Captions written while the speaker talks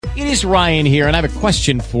It is Ryan here, and I have a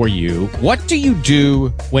question for you. What do you do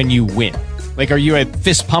when you win? Like, are you a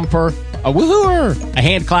fist pumper, a woohooer, a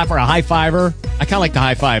hand clapper, a high fiver? I kind of like the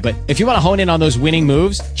high five, but if you want to hone in on those winning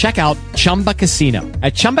moves, check out Chumba Casino.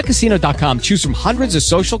 At ChumbaCasino.com, choose from hundreds of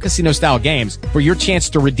social casino-style games for your chance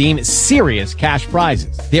to redeem serious cash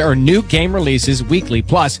prizes. There are new game releases weekly,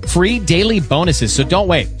 plus free daily bonuses. So don't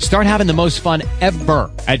wait. Start having the most fun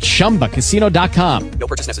ever at ChumbaCasino.com. No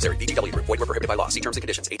purchase necessary. VGW. Void where prohibited by law. See terms and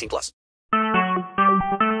conditions. 18 plus.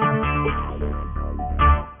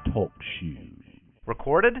 Talk shoes.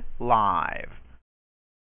 Recorded live.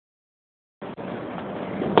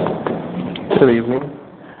 Good evening.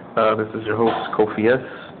 This is your host, Kofi S.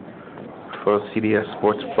 for CDS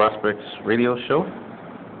Sports Prospects Radio Show.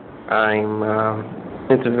 I'm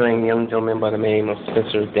interviewing a young gentleman by the name of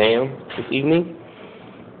Spencer Damm this evening,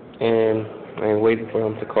 and I'm waiting for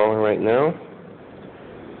him to call in right now.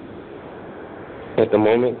 At the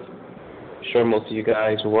moment, I'm sure most of you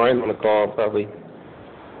guys who aren't on the call are probably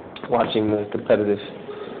watching the competitive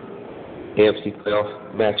AFC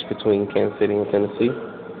playoff match between Kansas City and Tennessee.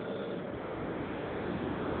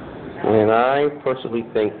 And I personally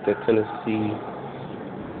think that Tennessee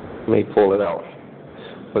may pull it out.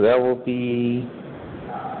 But that will be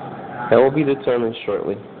determined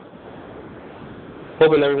shortly.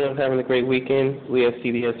 Hoping everyone's having a great weekend. We at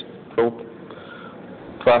CDS Pro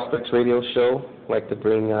Prospects Radio Show like to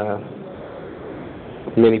bring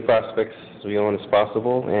many prospects as on as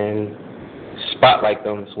possible and spotlight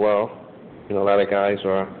them as well. You know, a lot of guys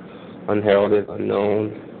are unheralded,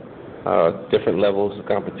 unknown, different levels of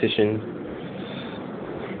competition,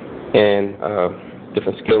 and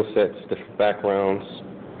different skill sets, different backgrounds.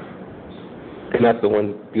 And that's the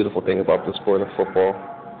one beautiful thing about the sport of football.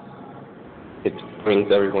 It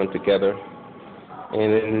brings everyone together.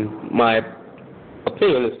 And in my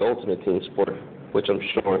opinion, it's the ultimate team sport, which I'm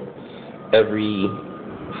sure every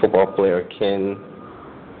football player can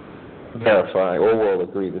verify or will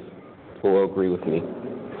agree with me.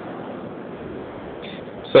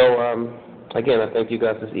 So, again, I thank you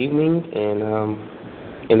guys this evening, and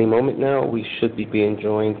any moment now, we should be being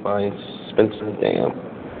joined by Spencer Damm.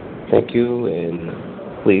 Thank you, and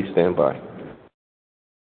please stand by.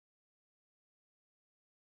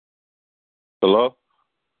 Hello?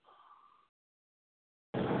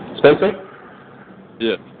 Spencer?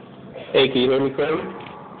 Yeah. Hey, can you hear me clearly?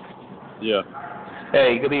 Yeah.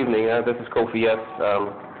 Hey, good evening. This is Kofi S.,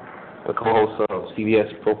 the co-host of CBS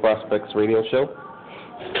Pro Prospects Radio Show.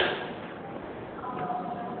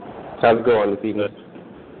 How's it going this evening?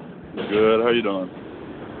 Good. How you doing?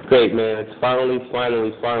 Great, man. It's finally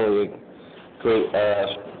great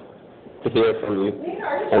to hear from you.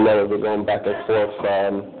 I know we're going back and forth,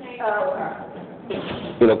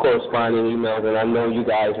 corresponding emails, and I know you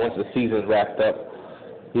guys, once the season's wrapped up,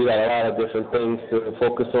 you got a lot of different things to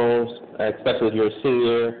focus on, especially if you're a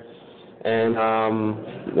senior, and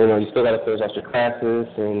you still got to finish out your classes,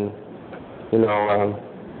 and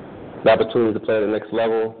the opportunity to play at the next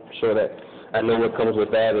level. I'm sure that I know what comes with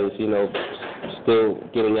that is still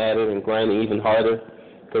getting at it and grinding even harder,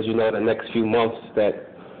 because the next few months that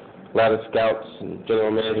a lot of scouts and general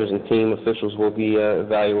managers and team officials will be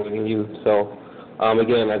evaluating you. So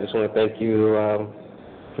again, I just want to thank you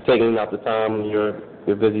for taking out the time in your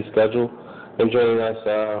busy schedule and joining us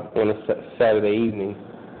on a Saturday evening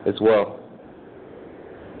as well.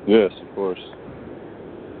 Yes, of course.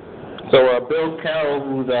 So Bill Carroll,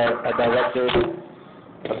 who's a director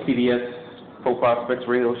of CBS Pro Prospects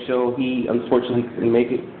Radio Show, he unfortunately couldn't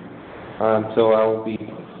make it, so I will be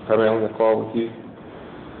primarily on the call with you.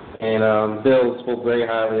 And Bill spoke very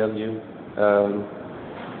highly of you.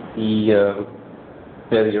 He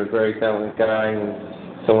said you're a very talented guy and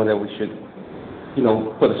someone that we should,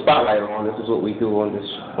 put a spotlight on. This is what we do on this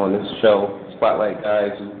show: spotlight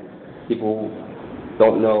guys who people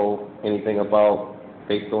don't know anything about,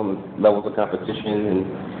 based on the levels of competition and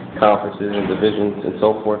conferences and divisions and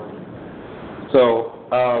so forth. So,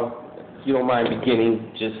 if you don't mind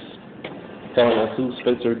beginning, just telling us who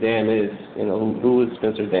Spencer Damm is. Who is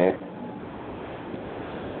Spencer Damm?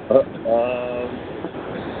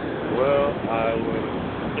 Well, I was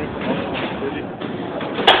here from Oklahoma City,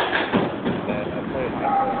 and I played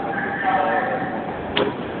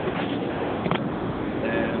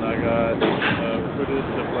and I got recruited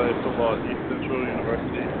to play football at East Central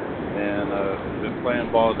University, and I've been playing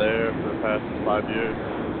ball there for the past 5 years.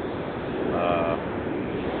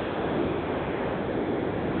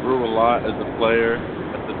 Grew a lot as a player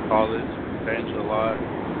at this college, changed a lot. I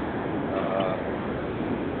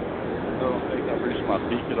don't think I've reached my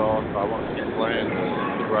peak at all, so I want to keep playing to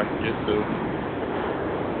see where I can get to.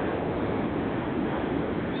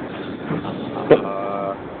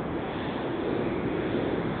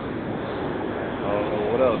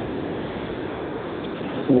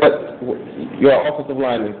 You're an offensive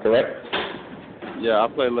lineman, correct? Yeah, I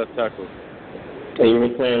play left tackle. And you've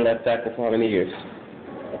been playing left tackle for how many years?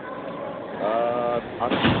 I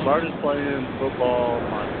started playing football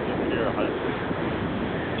my senior year of high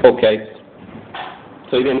school. Okay.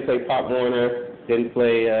 So you didn't play Pop Warner, didn't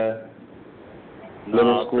play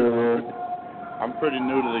middle school? I'm pretty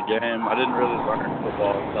new to the game. I didn't really learn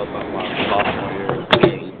football until my sophomore year at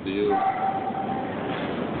ECU.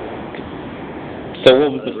 So what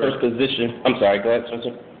was the first position? I'm sorry, go ahead,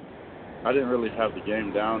 Spencer. I didn't really have the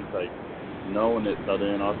game down, like, knowing it till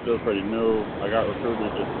then. I was still pretty new. I got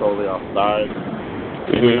recruited just solely off sides. I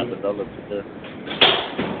developed it there.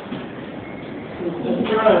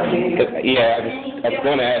 Yeah, I was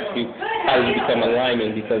going to ask you, how did you become a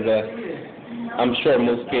lineman? Because I'm sure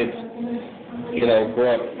most kids,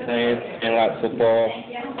 grow up playing lots of football,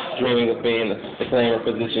 dreaming of being the playing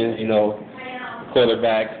positions,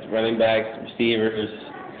 quarterbacks, running backs, receivers,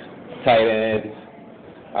 tight ends.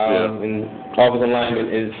 And offensive lineman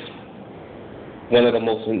is one of the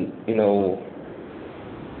most,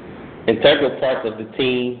 integral parts of the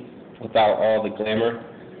team without all the glamour.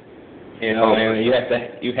 And you have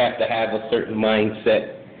to have a certain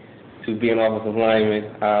mindset to be an offensive lineman.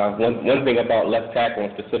 One thing about left tackle,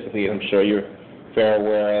 and specifically, I'm sure you're fair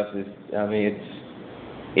aware of, is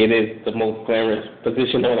it is the most glamorous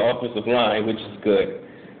position on the offensive line, which is good,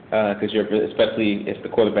 because especially if the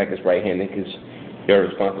quarterback is right-handed, because you're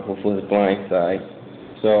responsible for the blind side.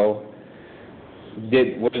 So,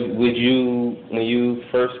 would you, when you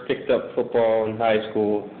first picked up football in high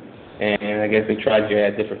school, and I guess they tried you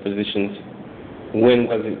at different positions, when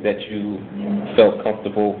was it that you felt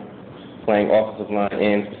comfortable playing offensive line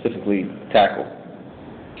and specifically tackle?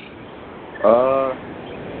 I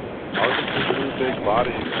was just a really big body,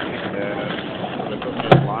 and they put me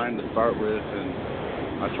in line to start with, and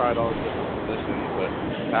I tried all the different positions, but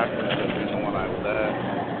tackling ended up being the one I was at.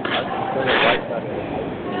 I just played right side of the high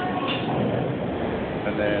school,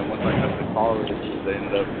 and then once I got to college, they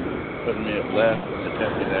ended up putting me at left, and they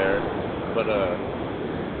kept me there. But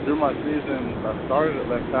through my season, I started at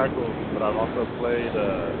left tackle, but I've also played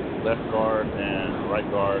left guard and right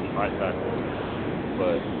tackle.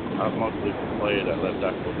 But I've mostly played at left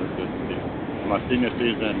tackle this season. My senior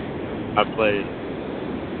season, I played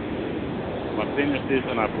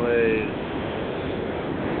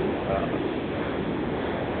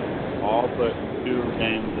all but 2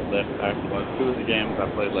 games at left tackle. And 2 of the games I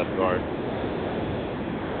played left guard.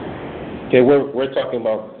 Okay, we're talking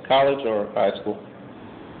about college or high school?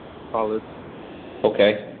 College.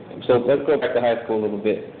 Okay, so let's go back to high school a little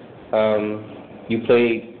bit. You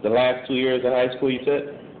played the last 2 years of high school, you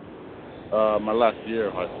said? My last year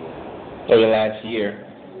of high school. Oh, your last year.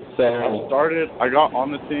 So I got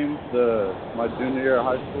on the team my junior year of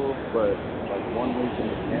high school, but like 1 week in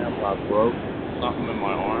the camp, I broke something in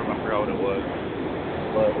my arm. I forgot what it was,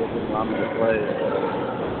 but it didn't allow me to play.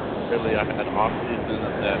 Really, I had off season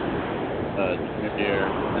of that junior year,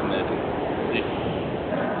 and then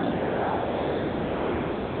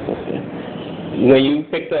okay. When you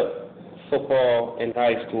picked up football in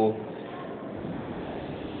high school,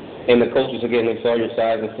 and the coaches again, they saw your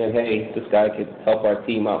size and said, "Hey, this guy could help our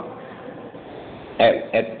team out." At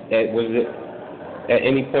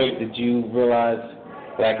any point did you realize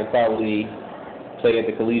that I could probably play at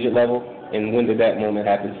the collegiate level? And when did that moment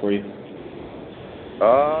happen for you?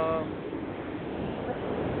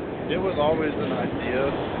 It was always an idea. I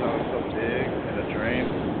was so big and a dream,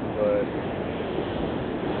 but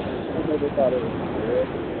I never thought it was real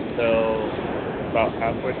until about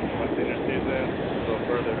halfway through my senior season. A little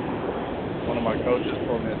further, one of my coaches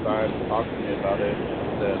pulled me aside and talked to me about it.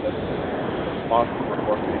 He said that it's possible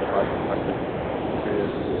for me to like this period.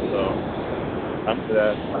 So after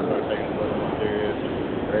that, I started taking it a little more serious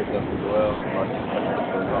and grades up as well.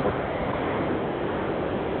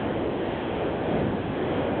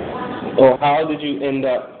 Well, how did you end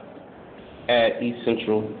up at East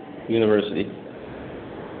Central University?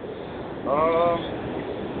 I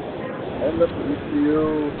ended up at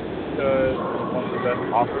ECU because it was one of the best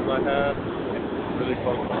offers I had. It was really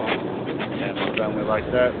close to home, and my family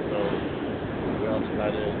liked that, so we all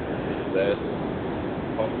decided to be the best.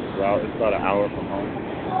 Closest route, it's about an hour from home.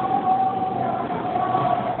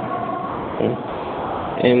 Okay.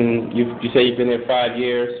 And you say you've been there 5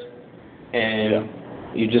 years, and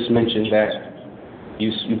you just mentioned that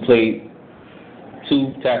you played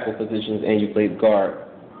 2 tackle positions and you played guard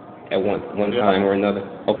at one time or another.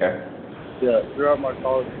 Okay. Yeah, throughout my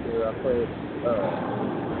college career, I played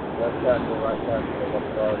left tackle, right tackle,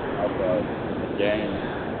 left guard, outside in the game,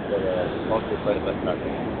 but mostly played left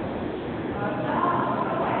tackle.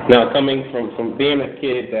 Now, coming from being a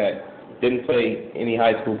kid that didn't play any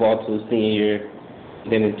high school ball till senior year.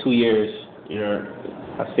 Then in 2 years, you're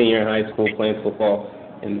a senior in high school playing football,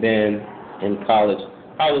 and then in college.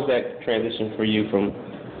 How was that transition for you from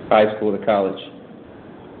high school to college?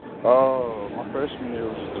 Oh, my freshman year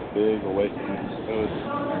was just a big awakening. It was,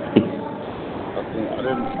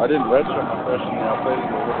 I didn't redshirt my freshman year. I played a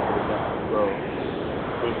little bit against the pro.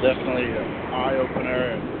 It was definitely an eye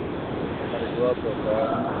opener, and I had to grow up with that.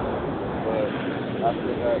 But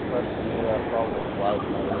after that freshman year, I probably liked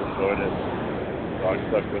it. I really enjoyed it, so I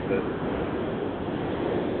stuck with it.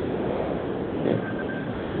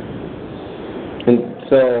 And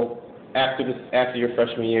so after your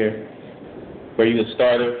freshman year, were you a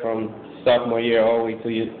starter from sophomore year all the way to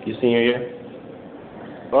your senior year?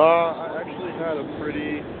 I actually had a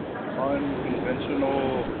pretty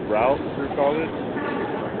unconventional route through college.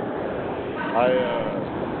 I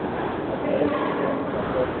played my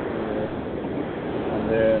freshman year, and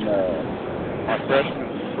then my freshman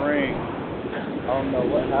spring, I don't know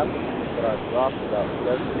what happened to me, but I dropped about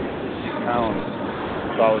 70, 60 pounds.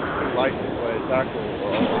 So I was too light to play tackle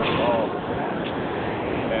or overall.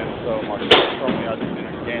 And so my coach told me I just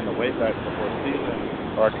didn't gain the weight back before the season,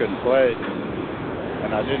 or I couldn't play.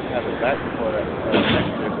 And I didn't have it back before that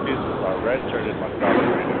next year's season, so I redshirted my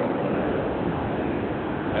scholarship year.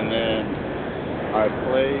 And then I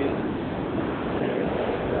played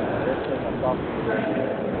my sophomore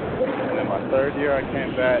year. And then my third year I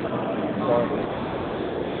came back and started.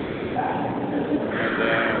 And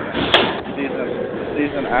then the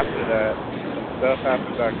season after that, some stuff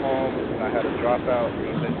happened back home, and I had a dropout to go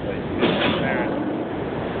take my parents.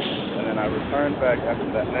 And then I returned back after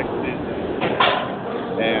that next season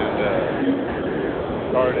and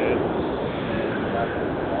started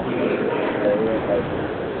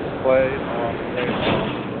played on the 2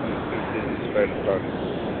 seasons straight and started.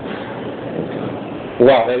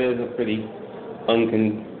 Wow, that is a pretty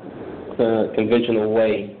unconventional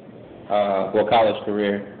way for a college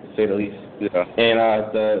career, to say the least. Yeah. And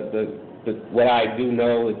what I do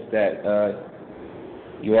know is that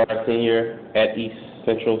you are a senior at East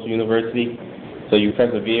Central University, so you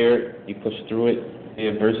persevered, you pushed through it, the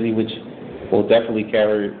adversity, which will definitely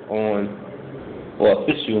carry on, or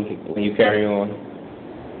assist you when you carry on,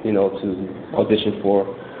 to audition for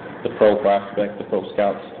the pro prospect, the pro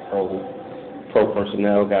scouts, pro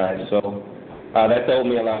personnel guys. So that told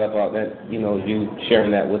me a lot about that. You sharing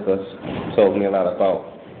that with us told me a lot about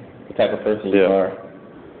the type of person you are.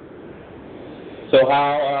 So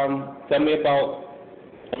tell me about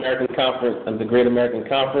American Conference, the Great American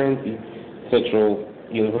Conference, Central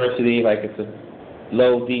University. Like, it's a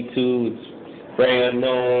low D2, it's very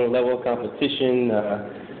unknown level of competition.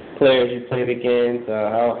 Players you played against.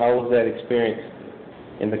 How was that experience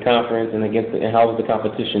in the conference and how was the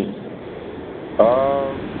competition? It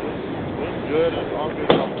was good. It was all good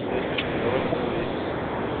competition.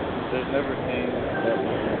 There's never teams that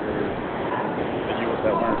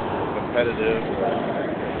weren't competitive.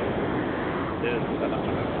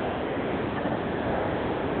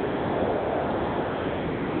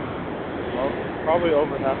 Probably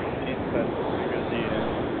over half the teams had a good season.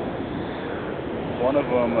 One of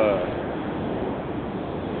them, I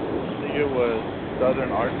think it was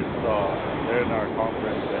Southern Arkansas. They're in our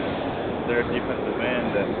conference, and their defensive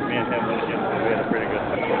end that me and him went against, we had a pretty good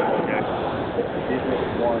football game. He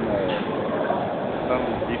just won some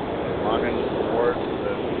defensive line award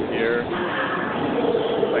this year,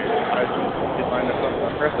 like high school line or something.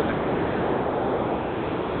 I forgot the name.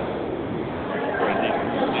 For a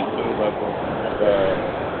D2 level.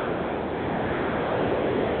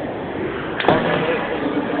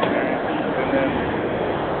 And then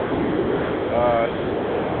I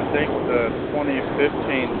think the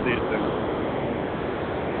 2015 season,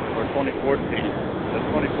 or 2014, the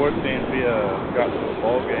 2014 we got to a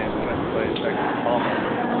ball game and went to play Texas Commerce.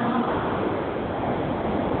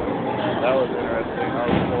 That was interesting. That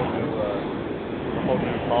was a whole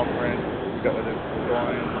new conference. Got it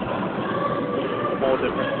going. Whole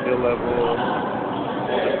different skill level,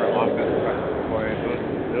 whole different offensive kind of playing.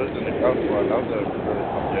 It was an incredible one. That was a really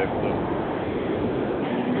tough game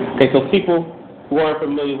too. Okay, so people who aren't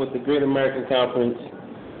familiar with the Great American Conference,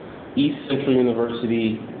 East Central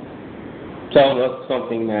University, tell us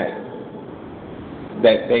something that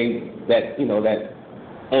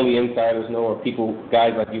only insiders know, or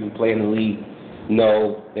guys like you who play in the league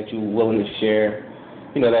know, that you're willing to share.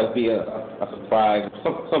 That would be a surprise,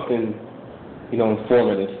 something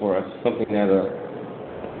informative for us, something that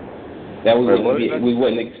we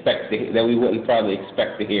wouldn't probably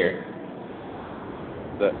expect to hear.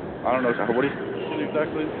 I don't know. What do you mean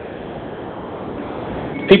exactly?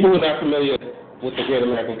 People who are not familiar with the Great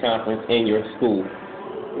American Conference in your school.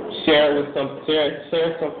 Share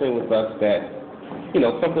something with us that,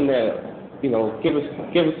 something that, give us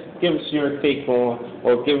your take on,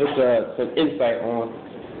 or give us some insight on,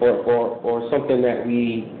 or something that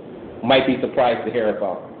we might be surprised to hear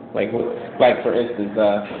about. Like for instance,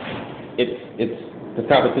 the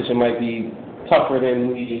competition might be tougher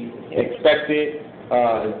than we expected.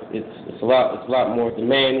 It's a lot more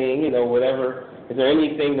demanding. Whatever. Is there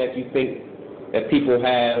anything that you think that people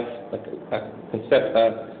have a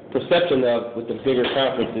perception of with the bigger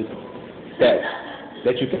conferences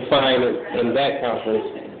that you can find in that conference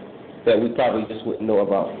that we probably just wouldn't know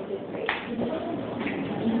about?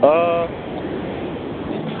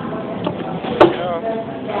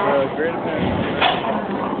 Great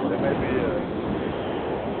American, there may be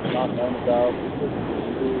not known about.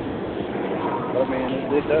 But I mean,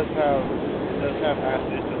 it does have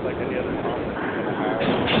athletes just like any other conference is going to have.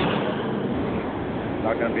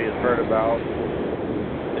 Not going to be as heard about.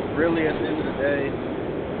 It's really, at the end of the day,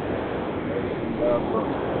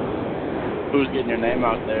 who's getting your name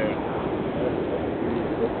out there.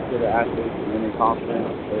 Let's get an athlete in any conference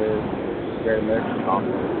or Great American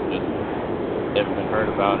Conference. They haven't been heard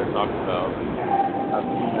about or talked about. I've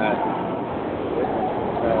seen that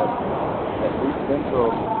at least Central,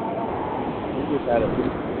 we just had at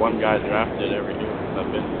least one guy drafted every year since I've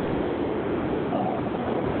been there.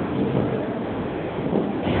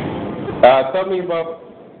 Tell me about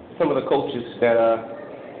some of the coaches that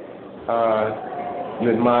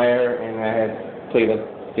you admire and that had played a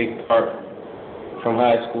big part from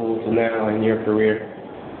high school to now in your career.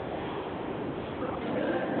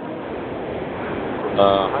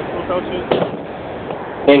 High school coaches?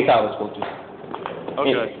 And college coaches.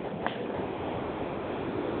 Okay.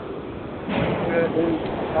 In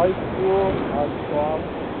high school, I'd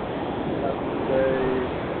have to say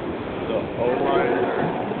the O-line or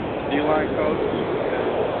D-line coach.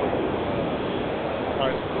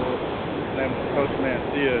 High school, his name was Coach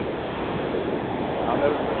Mancia. I'll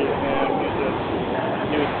never forget him.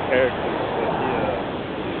 He was a character, but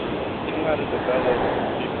he knew how to develop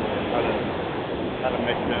people and how to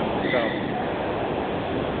make them become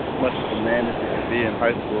as much of a man as he could be in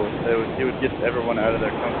high school. He would get everyone out of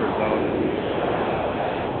their comfort zone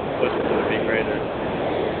and push them to be greater.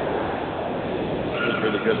 He was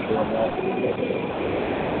really good at doing that.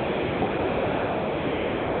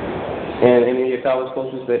 And any of your college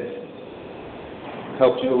coaches that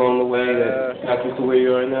helped you along the way, that got you to where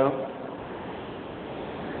you are now?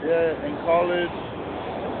 Yeah, in college,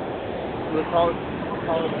 the college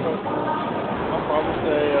coach, I'll probably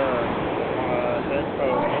say my head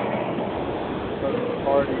coach, Coach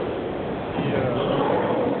Hardy.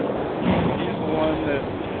 He's the one that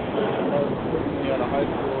put me out of high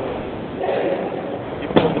school. He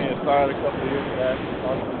pulled me aside a couple of years back and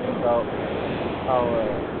talked to me about how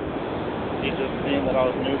he just seen that I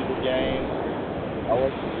was new to the game. I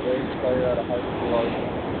wasn't a great player out of high school. I was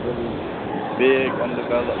really big,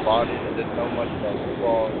 undeveloped body that didn't know much about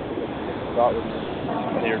football. He got with me,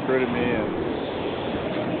 and he recruited me,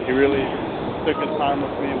 and he really took his time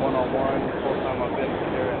with me one-on-one the whole time I've been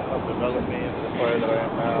here and helped develop me into the player that I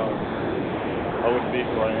am now. I wouldn't be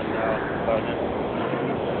who I am now without him.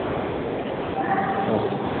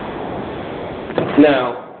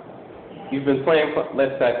 Now, you've been playing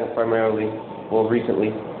left tackle primarily, well, recently,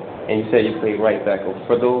 and you said you played right tackle.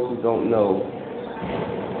 For those who don't know,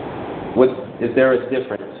 is there a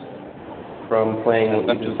difference from playing on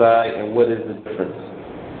either side, and what is the difference?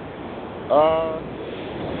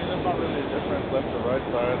 There's not really a difference left or right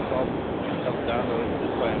side. It all comes down to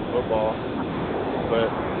just playing football. But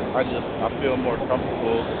I feel more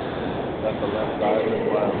comfortable at the left side. That's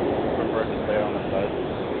why I prefer to stay on the side.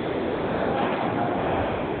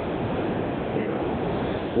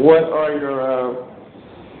 What are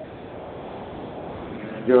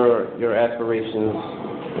your aspirations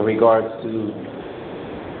in regards to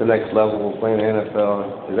the next level of playing in the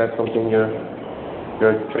NFL? Is that something you're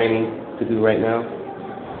training to do right now?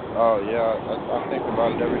 Oh yeah, I think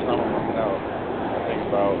about it every time I'm working out. I think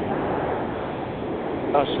about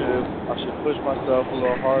I should push myself a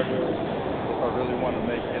little harder. If I really want to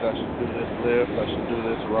make it, I should do this lift. I should do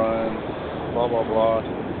this run. Blah blah blah.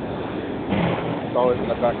 It's always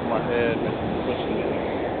in the back of my head, and it's pushing me to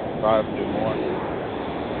strive to do more.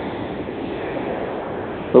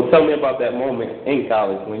 So tell me about that moment in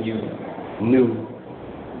college when you knew,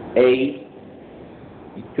 A,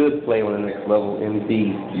 you could play on the next level, and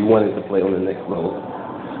B, you wanted to play on the next level.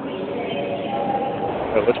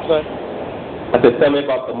 What'd you say? I said, tell me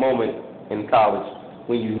about the moment in college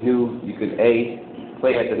when you knew you could, A,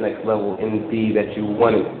 play at the next level, and B, that you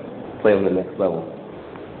wanted play on the next level?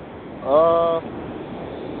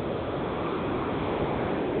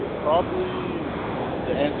 Probably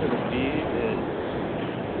the answer to B is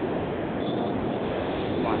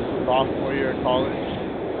my sophomore year of college. I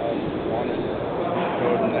wanted to go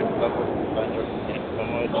to the next level because I enjoyed the game so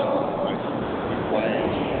much. Like, keep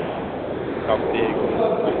playing, how big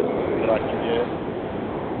that I can get.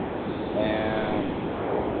 And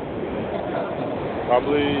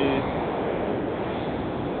probably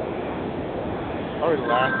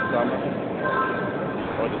last summer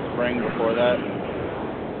or the spring before that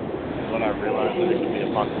is when I realized that it could be a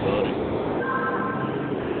possibility.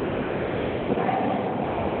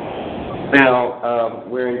 Now,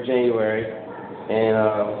 we're in January, and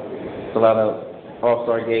there's a lot of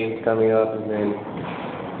All-Star games coming up, and then,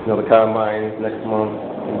 the Combine is next month,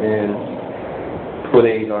 and then pro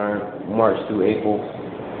days are March through April.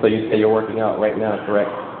 So you say you're working out right now, correct?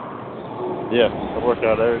 Yes, I work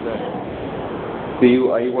out every day.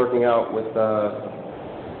 Are you working out with a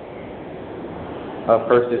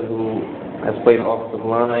person who has played offensive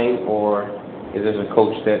line, or is there a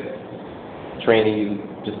coach that's training you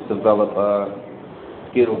just to develop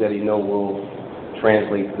skills that will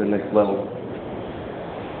translate to the next level?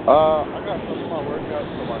 I got some of my workouts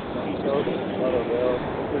from my friend coach,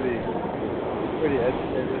 pretty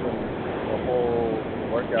educated in the whole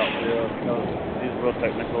workout field. He's real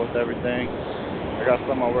technical with everything. I got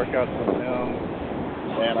some of my workouts from him,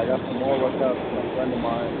 and I got some more workouts from a friend of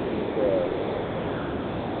mine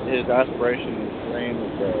his aspiration and dream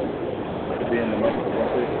is to be in the next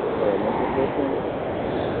Olympics or Olympic lifting.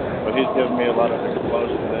 So he's giving me a lot of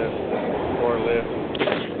explosion lifts, core lifts,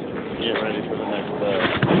 to get ready for the next program.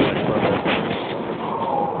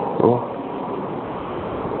 Cool.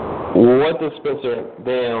 What does Spencer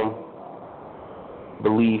Damm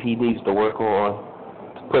believe he needs to work on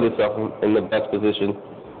to put himself in the best position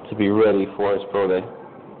to be ready for his pro day?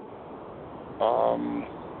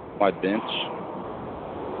 My bench.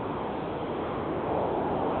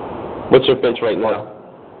 What's your bench right now?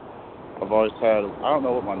 I've always had, I don't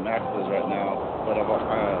know what my max is right now, but I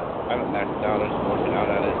haven't maxed out. I'm just working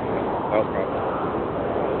out at it. That was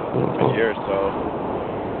probably a year or so.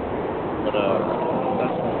 But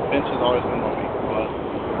bench has always been my weak spot.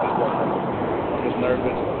 I'm just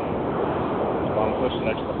nervous. If I'm pushing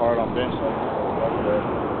extra hard on bench, that's good.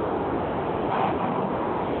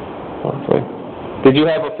 Okay. Did you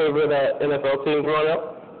have a favorite NFL team growing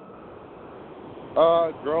up?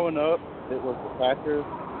 Growing up, it was the Packers,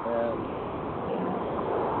 and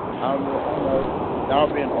I don't know, now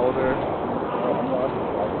being older, I'm more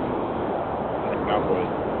like the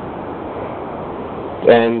Cowboys.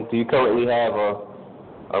 And do you currently have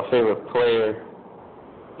a favorite player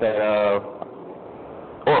that,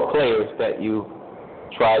 or players that you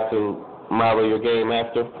try to model your game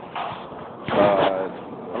after?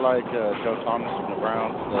 I like Joe Thomas from the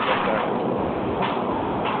Browns, the left tackle.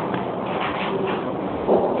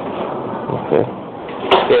 Okay.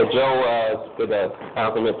 Yeah, Joe is a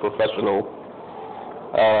consummate professional.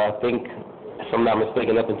 I think, if I'm not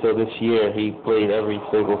mistaken, up until this year, he played every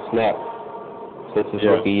single snap since his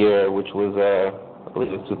rookie year, which was, I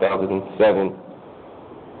believe it was 2007.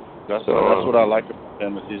 That's what I like about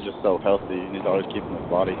him, is he's just so healthy, and he's always keeping his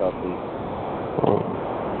body healthy.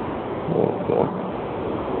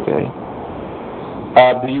 Okay.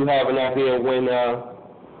 Do you have an idea when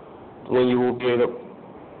you will be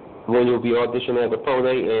when you'll be auditioning at the pro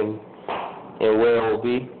day and where it will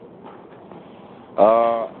be?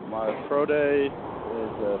 My pro day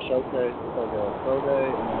is a showcase. It's like a pro day,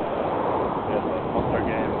 and then we have an All-Star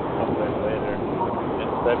game a couple days later.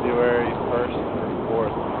 It's February 1st through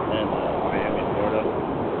 4th in Miami, Florida.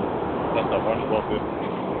 That's our basketball field.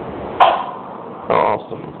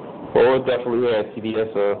 Awesome. Well, we're definitely here at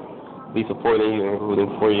CDS be supporting you and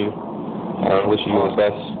rooting for you. Wish you the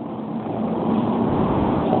best.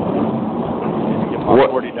 Get my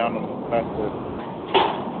 40 down on the fastest.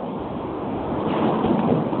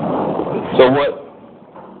 So what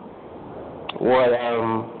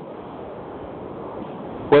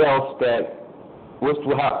else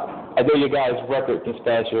I know your guys' record this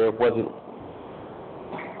past year wasn't,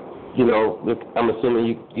 I'm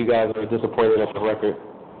assuming you guys are disappointed at the record.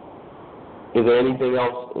 Is there anything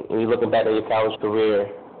else, when you're looking back at your college career,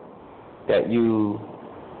 that you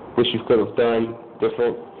wish you could have done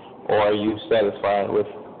different, or are you satisfied with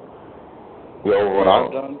your overall? What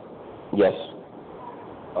I've done? Yes.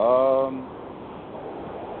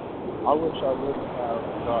 I wish I wouldn't have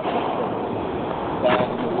gotten bad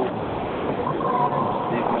moves,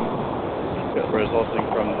 even resulting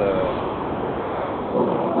from the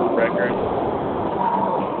record.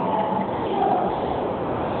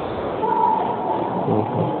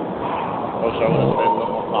 I wish I would have stayed a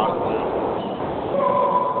little more positive.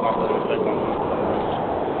 Not let it affect on me so much.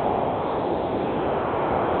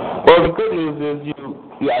 Well, the good news is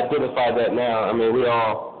you identify that now. I mean, we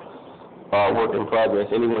all are work in progress.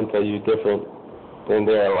 Anyone tell you different, then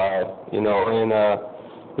they're alive, you know. And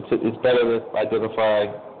it's better to identify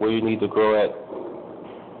where you need to grow at.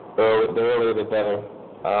 The earlier the better.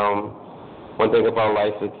 One thing about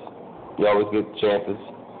life is you always get chances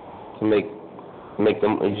to make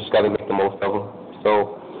them. You just got to make the most of them.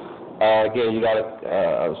 So again, you got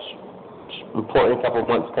a important couple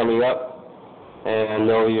months coming up. And I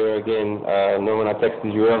know you're, again, know when I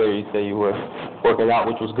texted you earlier, you said you were working out,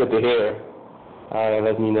 which was good to hear. That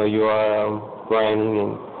lets me know you are grinding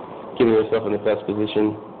and getting yourself in the best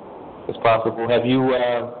position as possible. Have you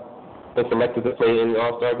been selected to play in the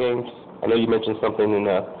All-Star games? I know you mentioned something in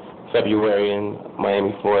February in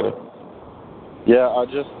Miami, Florida. Yeah, I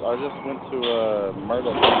just went to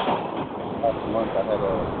Myrtle Beach last month. I had a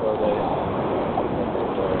pro day.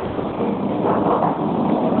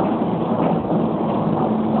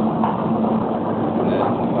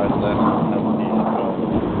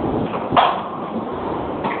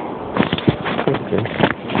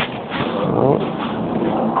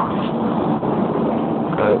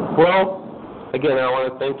 Well, again, I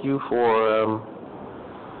want to thank you for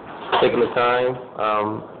taking the time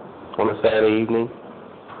on a Saturday evening.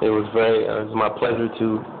 It was my pleasure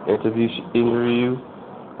to interview you.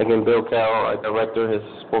 Again, Bill Carroll, our director, has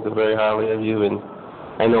spoken very highly of you, and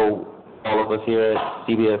I know all of us here at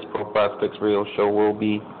CBS Pro Prospects Radio Show will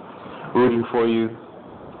be rooting for you,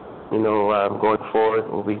 going forward.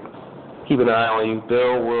 We'll be keeping an eye on you.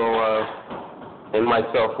 Bill will, and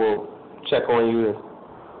myself will check on you and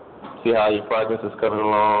see how your progress is coming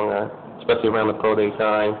along, especially around the pro day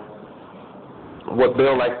time. What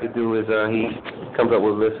Bill likes to do is he comes up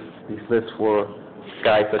with these lists for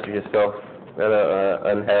guys such as yourself that are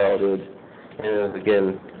unheralded, and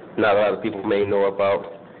again, not a lot of people may know about.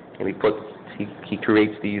 And he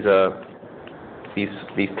creates these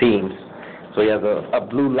teams. So he has a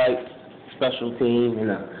blue light special team and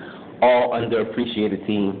an all underappreciated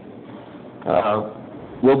team.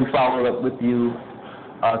 We'll be following up with you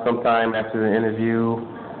sometime after the interview,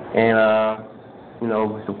 and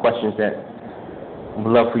some questions that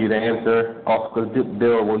we'd love for you to answer. Also, because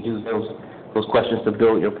Bill will use those questions to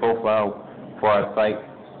build your profile for our site.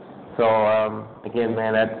 So again,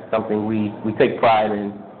 man, that's something we take pride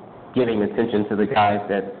in, giving attention to the guys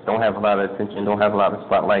that don't have a lot of attention, don't have a lot of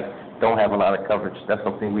spotlight, don't have a lot of coverage. That's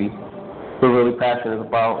something we're really passionate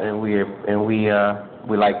about, and we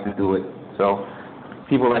like to do it. So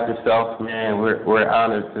people like yourself, man, we're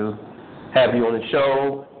honored to have you on the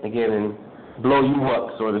show again and blow you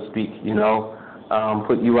up, so to speak.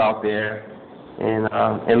 Put you out there,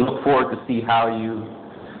 and look forward to see how you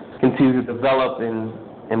continue to develop and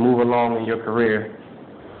move along in your career.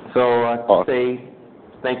 So I say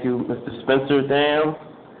thank you, Mr. Spencer Damm.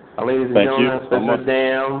 Ladies and gentlemen, Spencer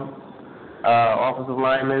Damm, offensive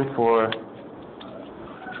lineman for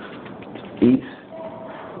East.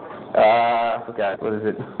 I forgot, what is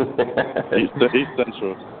it? East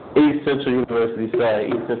Central. East Central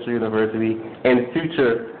University, and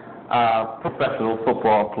future professional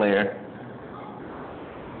football player.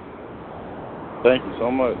 Thank you so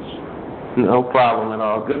much. No problem at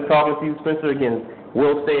all. Good talking to you, Spencer. Again,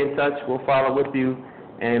 we'll stay in touch. We'll follow with you.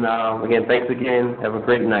 And again, thanks again. Have a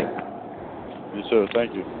great night. You too.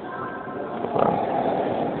 Thank you.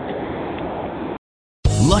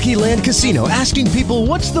 Lucky Land Casino, asking people,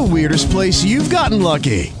 what's the weirdest place you've gotten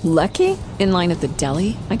lucky? Lucky? In line at the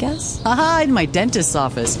deli, I guess? Aha, in my dentist's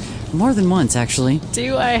office. More than once, actually.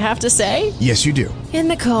 Do I have to say? Yes, you do. In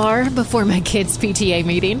the car before my kids' PTA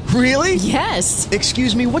meeting. Really? Yes.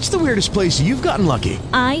 Excuse me, what's the weirdest place you've gotten lucky?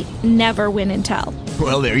 I never win and tell.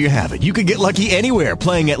 Well, there you have it. You can get lucky anywhere,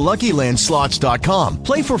 playing at LuckyLandSlots.com.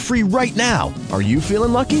 Play for free right now. Are you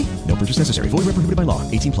feeling lucky? No purchase necessary. Void where prohibited by law.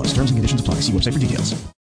 18+. Terms and conditions apply. See website for details.